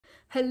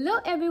Hello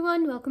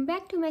everyone, welcome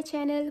back to my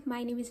channel.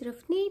 My name is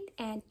Rafneet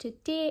and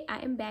today I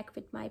am back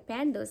with my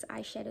Those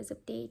eyeshadows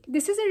update.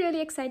 This is a really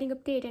exciting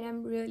update and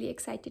I'm really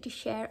excited to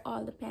share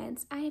all the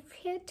pans I have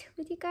hit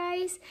with you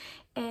guys.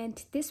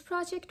 And this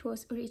project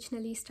was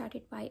originally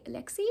started by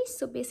Alexi.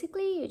 So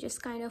basically you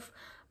just kind of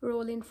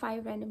roll in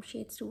 5 random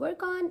shades to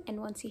work on, and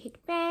once you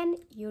hit pan,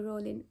 you roll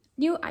in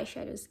new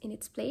eyeshadows in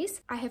its place.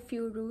 I have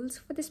few rules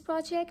for this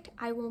project.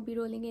 I won't be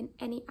rolling in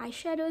any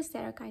eyeshadows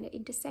that are kind of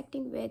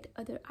intersecting with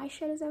other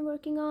eyeshadows I'm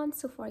working on.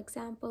 So for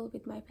example,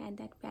 with my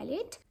That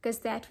palette, because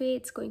that way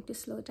it's going to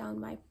slow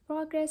down my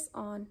progress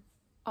on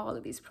all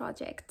of these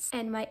projects.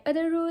 And my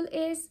other rule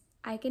is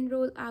I can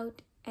roll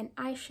out an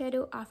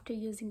eyeshadow after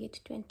using it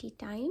 20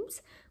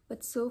 times.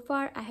 But so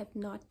far I have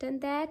not done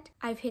that.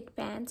 I've hit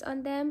pans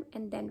on them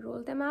and then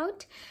rolled them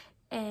out.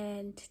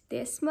 And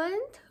this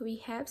month we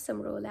have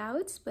some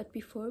rollouts. But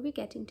before we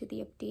get into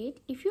the update,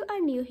 if you are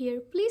new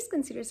here, please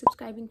consider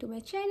subscribing to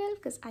my channel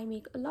because I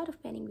make a lot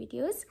of panning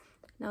videos.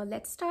 Now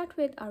let's start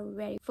with our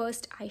very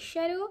first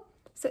eyeshadow.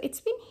 So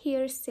it's been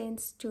here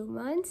since 2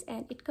 months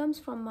and it comes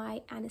from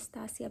my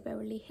Anastasia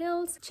Beverly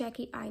Hills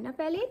Jackie Aina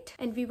palette,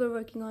 and we were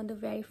working on the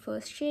very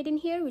first shade in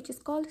here, which is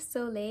called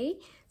Soleil.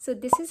 So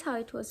this is how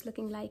it was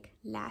looking like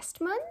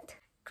last month.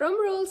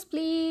 Drum rolls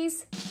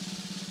please.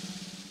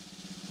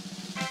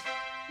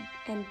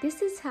 And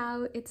this is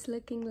how it's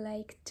looking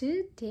like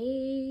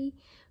today.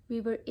 We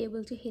were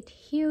able to hit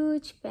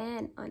huge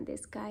pan on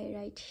this guy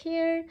right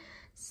here.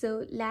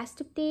 So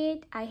last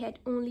update I had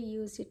only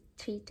used it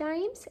 3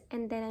 times,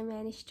 and then I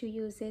managed to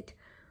use it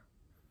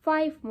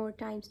 5 more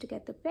times to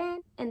get the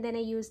pan, and then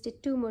I used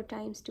it 2 more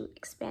times to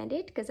expand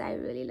it because I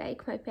really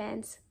like my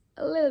pans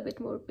a little bit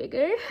more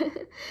bigger.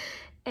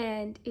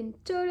 And in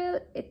total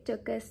it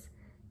took us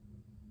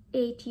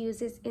 8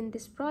 uses in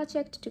this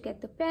project to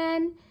get the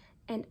pan,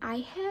 and I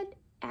had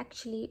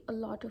actually a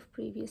lot of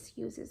previous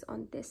uses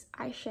on this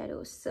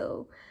eyeshadow.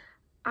 So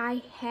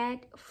I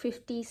had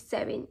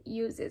 57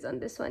 uses on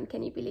this one.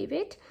 Can you believe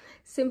it?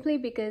 Simply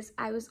because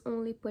I was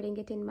only putting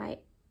it in my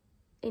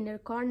inner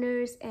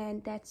corners,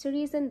 and that's the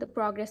reason the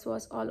progress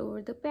was all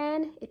over the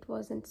pan. It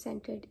wasn't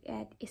centered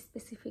at a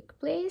specific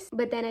place,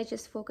 but then I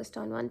just focused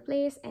on one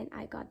place and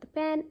I got the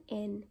pan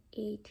in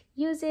 8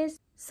 uses.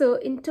 So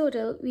in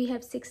total we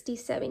have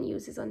 67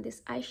 uses on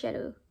this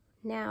eyeshadow.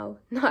 Now,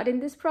 not in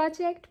this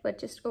project, but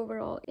just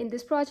overall. In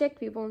this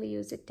project, we've only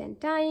used it 10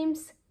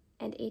 times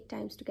and 8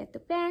 times to get the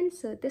pan.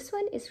 So this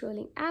one is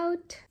rolling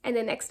out. And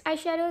the next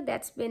eyeshadow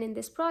that's been in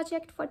this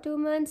project for 2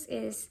 months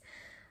is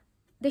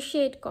the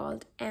shade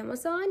called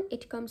Amazon.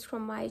 It comes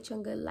from my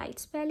Jungle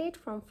Lights palette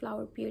from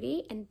Flower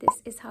Beauty, and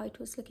this is how it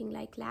was looking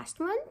like last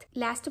month.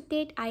 Last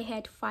update, I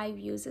had 5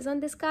 uses on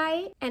this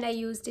guy and I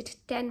used it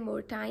 10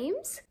 more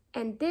times.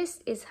 And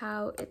this is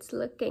how it's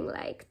looking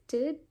like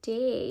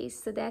today.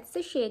 So that's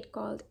the shade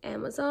called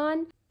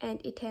Amazon, and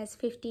it has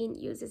 15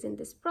 uses in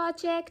this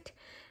project.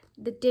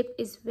 The dip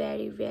is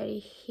very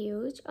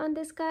huge on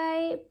this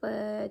guy,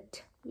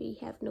 but we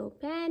have no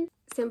pan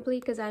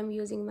simply because I'm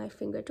using my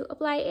finger to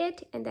apply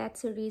it, and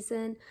that's the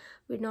reason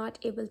we're not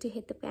able to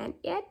hit the pan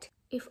yet.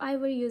 If I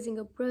were using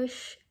a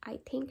brush,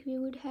 I think we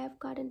would have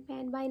gotten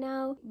pan by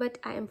now, but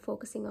I am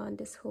focusing on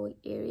this whole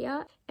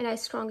area, and I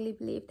strongly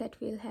believe that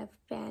we'll have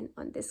pan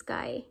on this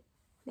guy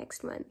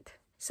next month.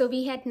 So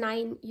we had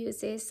 9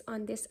 uses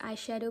on this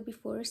eyeshadow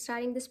before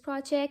starting this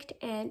project,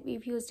 and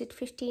we've used it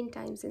 15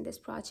 times in this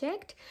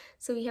project.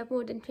 So we have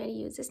more than 20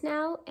 uses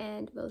now,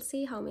 and we'll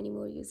see how many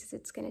more uses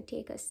it's gonna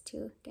take us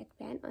to get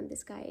pan on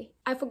this guy.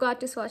 I forgot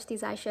to swatch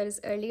these eyeshadows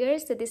earlier.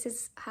 So this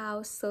is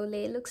how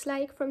Soleil looks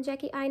like from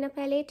Jackie Aina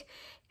palette,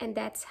 and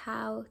that's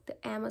how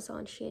the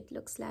Amazon shade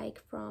looks like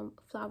from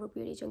Flower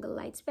Beauty Jungle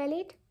Lights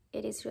palette.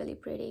 It is really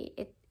pretty.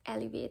 It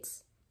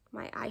elevates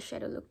my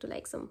eyeshadow look to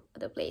like some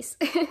other place.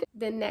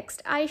 The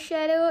next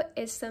eyeshadow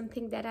is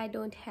something that I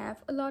don't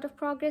have a lot of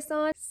progress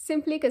on,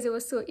 simply because it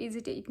was so easy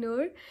to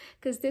ignore,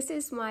 because this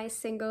is my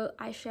single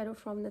eyeshadow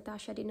from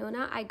Natasha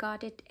Denona. I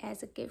got it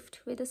as a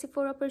gift with a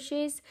Sephora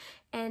purchase,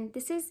 and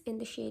this is in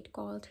the shade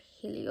called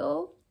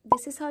Helio.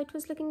 This is how it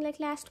was looking like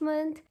last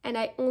month, and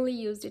I only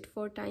used it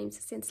 4 times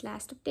since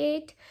last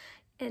update,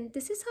 and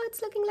this is how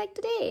it's looking like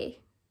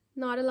today.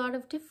 Not a lot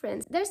of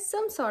difference. There's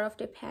some sort of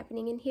dip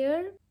happening in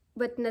here,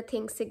 but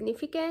nothing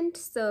significant.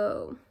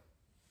 So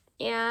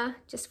yeah,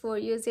 just 4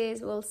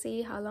 uses. We'll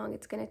see how long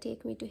it's gonna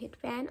take me to hit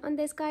pan on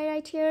this guy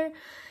right here.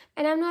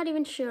 And I'm not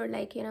even sure,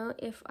 like, you know,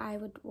 if I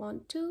would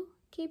want to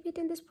keep it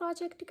in this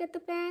project to get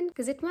the pan,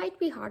 because it might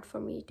be hard for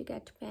me to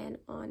get pan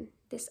on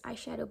this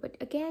eyeshadow. But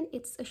again,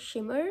 it's a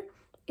shimmer.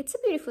 It's a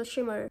beautiful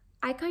shimmer.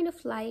 I kind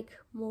of like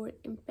more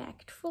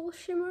impactful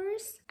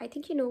shimmers. I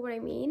think you know what I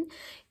mean.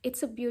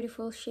 It's a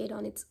beautiful shade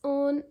on its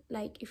own.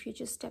 Like if you're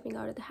just stepping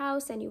out of the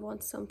house and you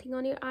want something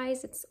on your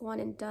eyes, it's one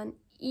and done,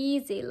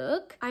 easy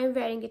look. I'm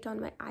wearing it on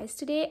my eyes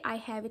today. I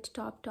have it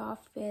topped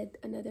off with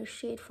another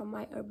shade from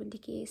my Urban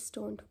Decay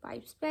Stoned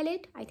Vibes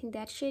palette. I think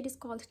that shade is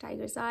called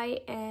Tiger's Eye,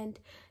 and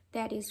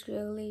that is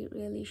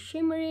really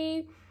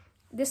shimmery.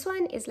 This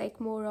one is like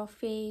more of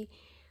a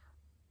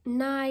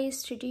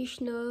nice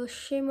traditional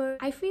shimmer.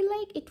 I feel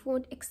like it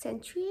won't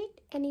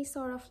accentuate any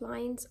sort of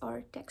lines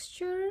or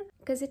texture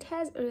because it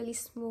has a really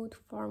smooth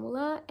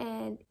formula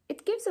and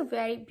it gives a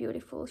very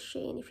beautiful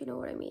sheen, if you know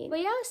what I mean.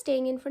 But yeah,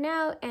 staying in for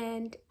now,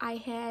 and I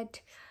had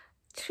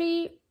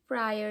 3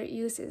 prior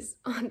uses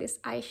on this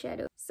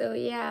eyeshadow. So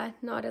yeah,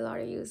 not a lot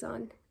of use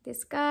on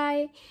this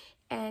guy,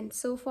 and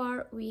so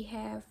far we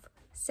have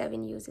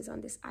 7 uses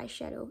on this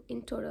eyeshadow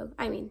in total.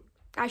 I mean,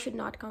 I should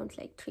not count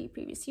like 3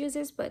 previous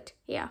uses, but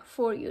yeah,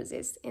 4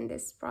 uses in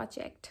this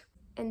project.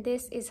 And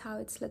this is how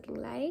it's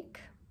looking like.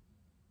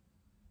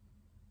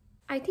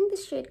 I think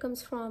this shade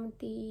comes from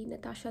the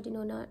Natasha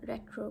Denona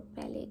Retro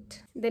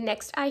palette. The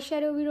next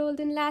eyeshadow we rolled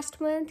in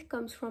last month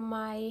comes from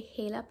my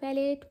Hela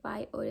palette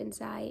by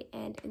Orenzai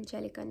and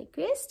Angelica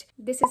Nyquist.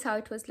 This is how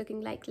it was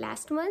looking like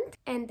last month,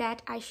 and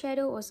that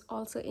eyeshadow was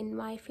also in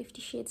my 50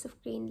 Shades of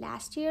Green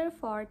last year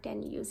for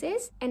 10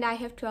 uses, and I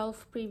have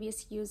 12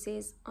 previous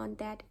uses on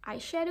that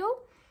eyeshadow,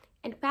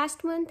 and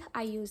past month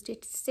I used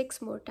it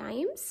 6 more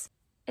times,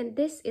 and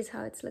this is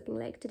how it's looking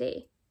like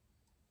today.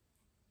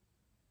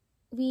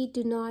 We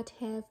do not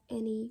have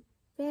any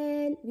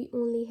fan, we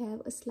only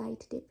have a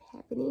slight dip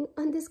happening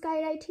on this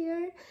guy right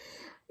here.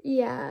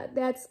 Yeah,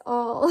 that's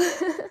all.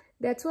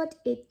 That's what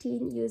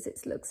 18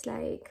 uses looks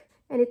like,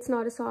 and it's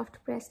not a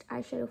soft pressed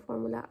eyeshadow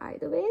formula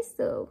either way,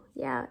 so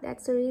yeah,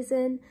 that's the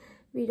reason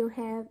we don't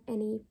have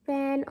any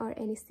fan or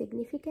any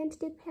significant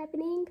dip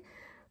happening.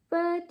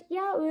 But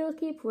yeah, we'll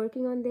keep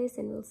working on this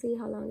and we'll see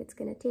how long it's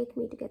gonna take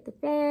me to get the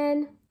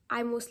pan.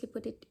 I mostly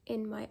put it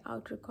in my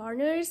outer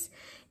corners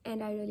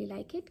and I really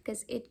like it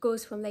because it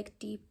goes from like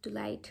deep to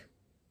light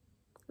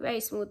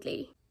very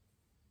smoothly.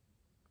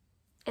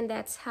 And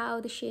that's how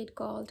the shade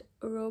called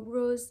Rogue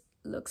Rose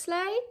looks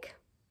like.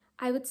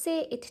 I would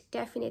say it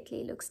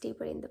definitely looks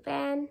deeper in the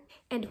pan.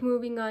 And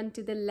moving on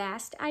to the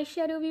last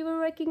eyeshadow we were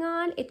working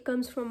on, it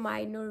comes from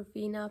my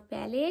Norvina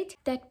palette.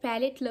 That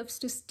palette loves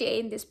to stay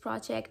in this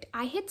project.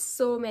 I hit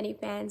so many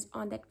pans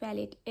on that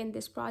palette in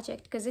this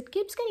project because it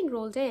keeps getting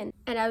rolled in.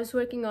 And I was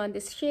working on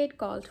this shade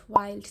called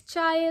Wild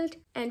Child,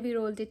 and we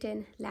rolled it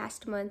in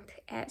last month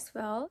as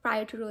well.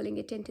 Prior to rolling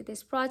it into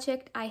this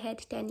project, I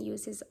had 10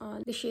 uses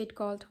on the shade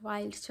called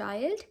Wild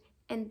Child,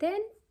 and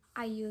then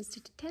I used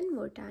it 10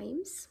 more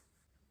times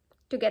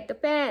to get the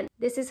pan.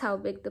 This is how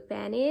big the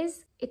pan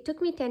is. It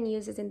took me 10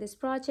 uses in this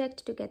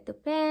project to get the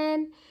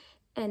pan,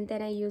 and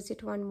then I used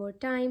it 1 more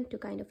time to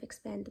kind of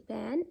expand the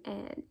pan,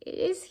 and it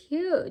is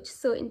huge.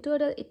 So in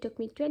total it took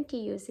me 20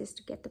 uses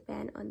to get the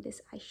pan on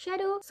this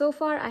eyeshadow. So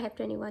far I have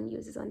 21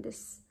 uses on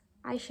this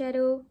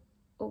eyeshadow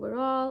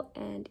overall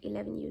and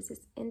 11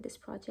 uses in this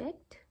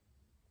project.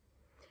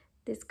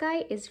 This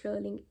guy is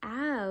rolling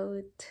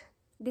out.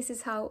 This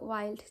is how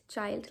Wild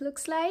Child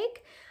looks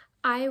like.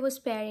 I was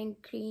pairing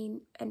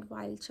green and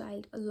Wild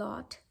Child a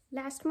lot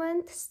last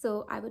month,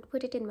 so I would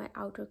put it in my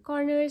outer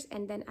corners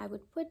and then I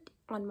would put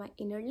on my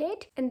inner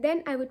lid, and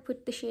then I would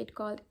put the shade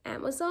called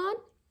Amazon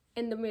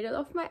in the middle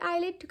of my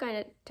eyelid to kind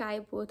of tie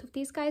both of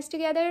these guys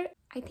together.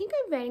 I think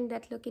I'm wearing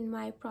that look in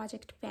my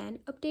Project Pan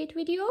update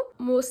video.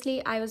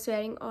 Mostly I was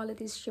wearing all of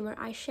these shimmer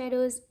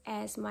eyeshadows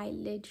as my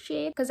lid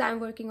shade because I'm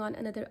working on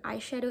another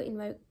eyeshadow in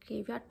my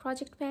Graveyard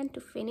Project Pan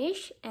to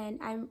finish, and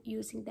I'm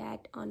using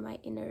that on my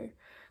inner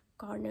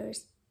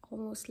corners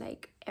almost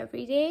like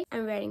every day.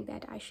 I'm wearing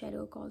that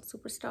eyeshadow called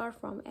Superstar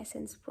from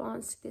Essence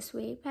Bronze This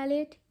Way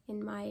palette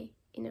in my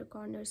inner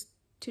corners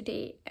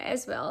today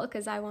as well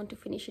because I want to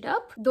finish it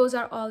up. Those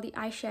are all the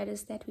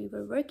eyeshadows that we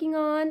were working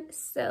on.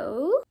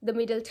 So the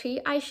middle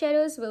 3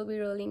 eyeshadows will be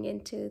rolling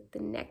into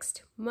the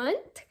next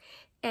month,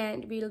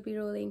 and we'll be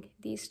rolling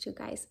these 2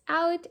 guys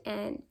out,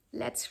 and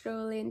let's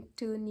roll in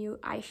 2 new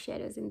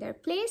eyeshadows in their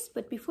place.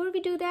 But before we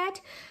do that,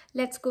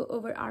 let's go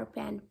over our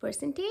pan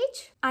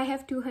percentage. I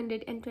have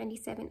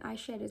 227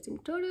 eyeshadows in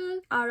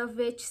total, out of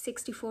which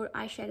 64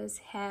 eyeshadows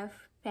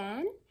have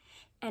pan,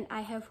 and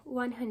I have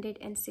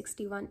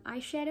 161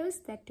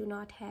 eyeshadows that do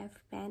not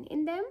have pan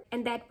in them,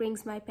 and that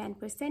brings my pan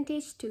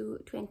percentage to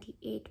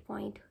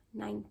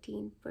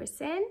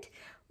 28.19%,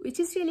 which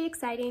is really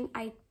exciting.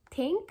 I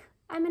think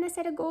I'm gonna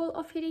set a goal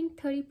of hitting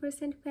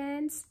 30%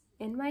 pans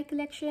in my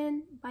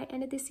collection by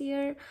end of this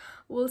year.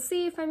 We'll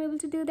see if I'm able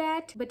to do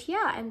that, but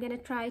yeah, I'm gonna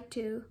try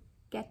to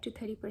get to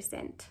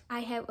 30%. I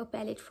have a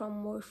palette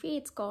from Morphe.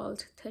 It's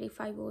called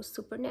 350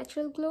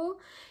 Supernatural Glow,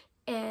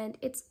 and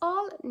it's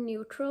all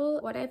neutral.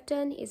 What I've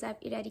done is I've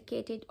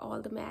eradicated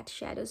all the matte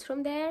shadows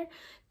from there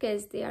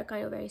because they are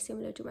kind of very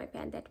similar to my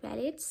that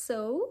palette.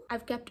 So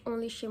I've kept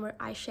only shimmer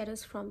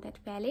eyeshadows from that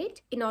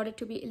palette in order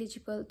to be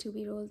eligible to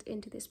be rolled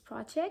into this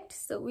project.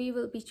 So we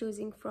will be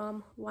choosing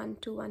from 1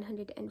 to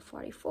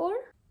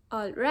 144.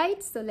 All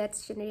right, so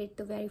let's generate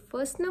the very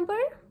first number.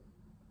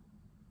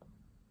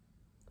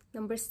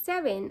 Number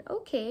 7.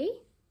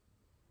 Okay.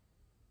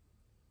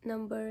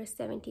 Number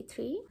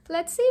 73.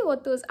 Let's see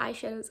what those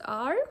eyeshadows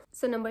are.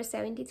 So number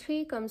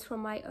 73 comes from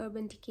my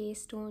Urban Decay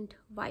Stoned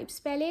Vibes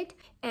palette,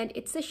 and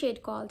it's a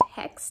shade called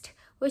Hexed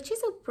which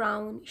is a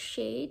brown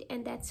shade,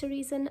 and that's the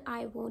reason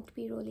I won't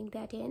be rolling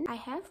that in. I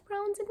have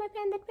browns in my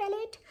Pan That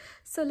palette,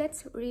 so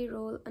let's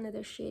re-roll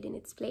another shade in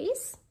its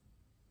place.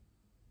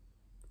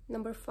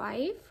 Number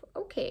 5,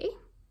 okay.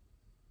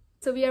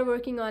 So we are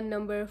working on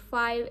number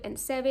 5 and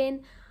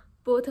 7.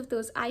 Both of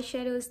those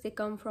eyeshadows, they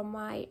come from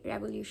my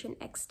Revolution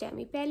X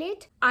Demi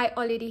palette. I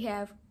already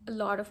have a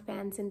lot of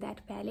pans in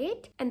that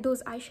palette, and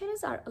those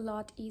eyeshadows are a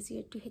lot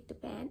easier to hit the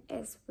pan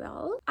as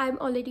well. I'm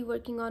already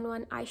working on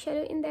one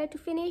eyeshadow in there to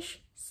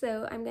finish,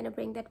 so I'm gonna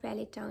bring that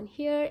palette down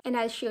here and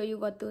I'll show you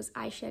what those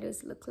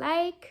eyeshadows look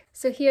like.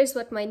 So here's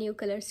what my new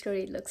color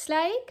story looks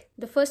like.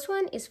 The first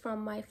one is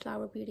from my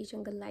Flower Beauty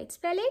Jungle Lights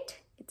palette.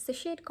 It's the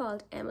shade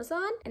called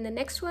Amazon, and the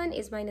next one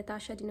is my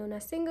Natasha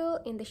Denona single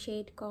in the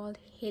shade called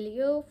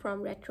Helio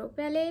from Retro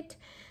palette,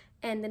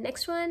 and the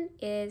next one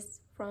is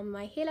from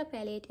my Hela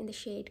palette in the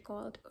shade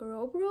called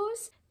Robe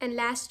Rose. And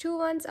last two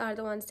ones are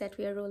the ones that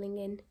we are rolling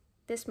in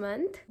this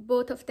month.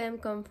 Both of them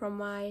come from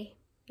my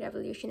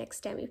Revolution X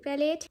Demi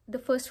palette. The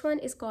first one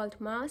is called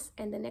Mass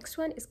and the next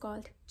one is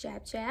called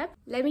Jab Jab.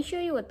 Let me show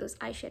you what those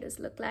eyeshadows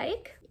look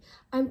like.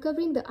 I'm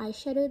covering the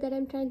eyeshadow that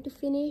I'm trying to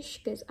finish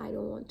because I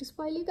don't want to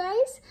spoil you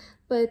guys,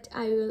 but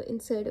I will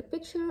insert a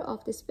picture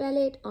of this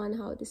palette on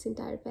how this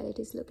entire palette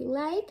is looking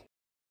like.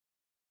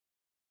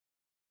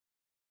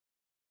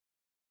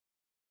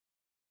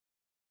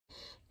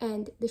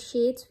 And the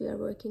shades we are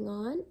working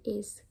on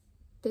is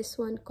this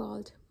one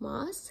called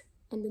Mass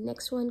and the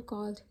next one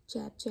called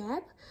Jab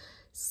Jab.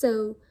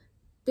 So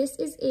this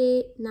is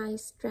a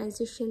nice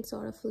transition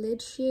sort of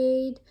lid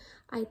shade.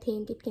 I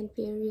think it can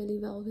pair really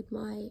well with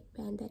my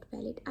Pan That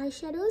palette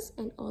eyeshadows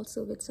and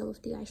also with some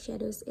of the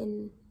eyeshadows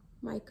in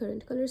my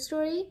current color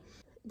story.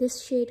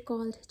 This shade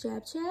called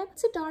Jab Jab,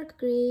 it's a dark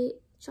gray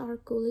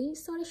charcoaly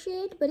sort of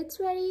shade, but it's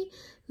very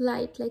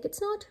light. Like,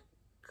 it's not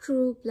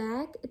true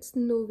black, it's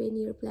nowhere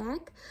near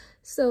black,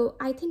 so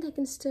I think I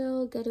can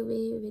still get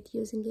away with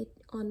using it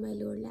on my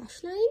lower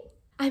lash line.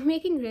 I'm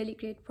making really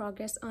great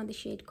progress on the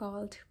shade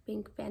called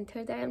Pink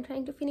Panther that I'm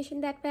trying to finish in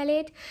that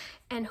palette,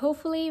 and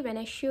hopefully when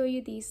I show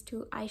you these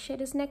two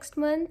eyeshadows next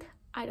month,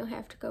 I don't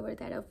have to cover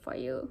that up for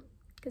you,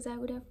 because I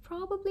would have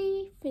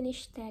probably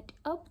finished that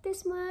up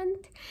this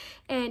month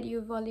and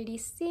you've already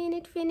seen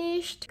it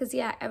finished. Because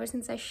yeah, ever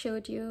since I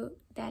showed you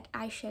that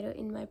eyeshadow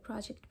in my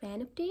Project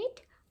Pan update,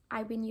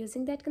 I've been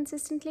using that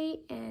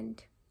consistently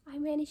and I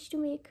managed to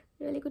make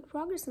really good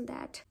progress on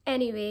that.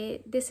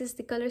 Anyway, this is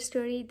the color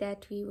story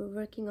that we were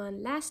working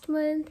on last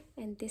month,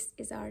 and this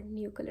is our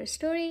new color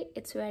story.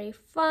 It's very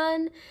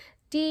fun,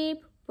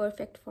 deep,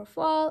 perfect for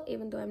fall,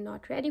 even though I'm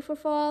not ready for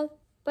fall.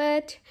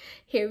 But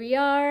here we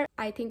are.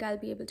 I think I'll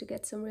be able to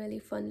get some really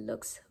fun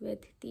looks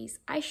with these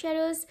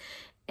eyeshadows,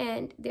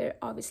 and they're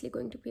obviously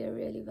going to pair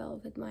really well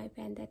with my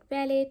Pan That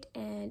palette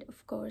and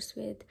of course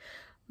with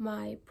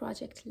my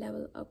Project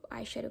Level Up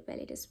eyeshadow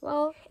palette as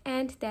well.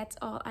 And that's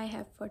all I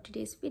have for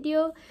today's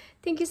video.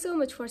 Thank you so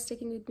much for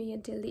sticking with me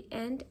until the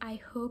end. I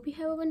hope you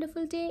have a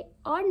wonderful day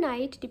or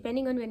night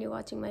depending on when you're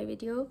watching my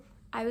video.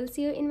 I will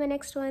see you in my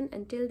next one.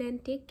 Until then,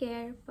 take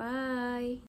care. Bye.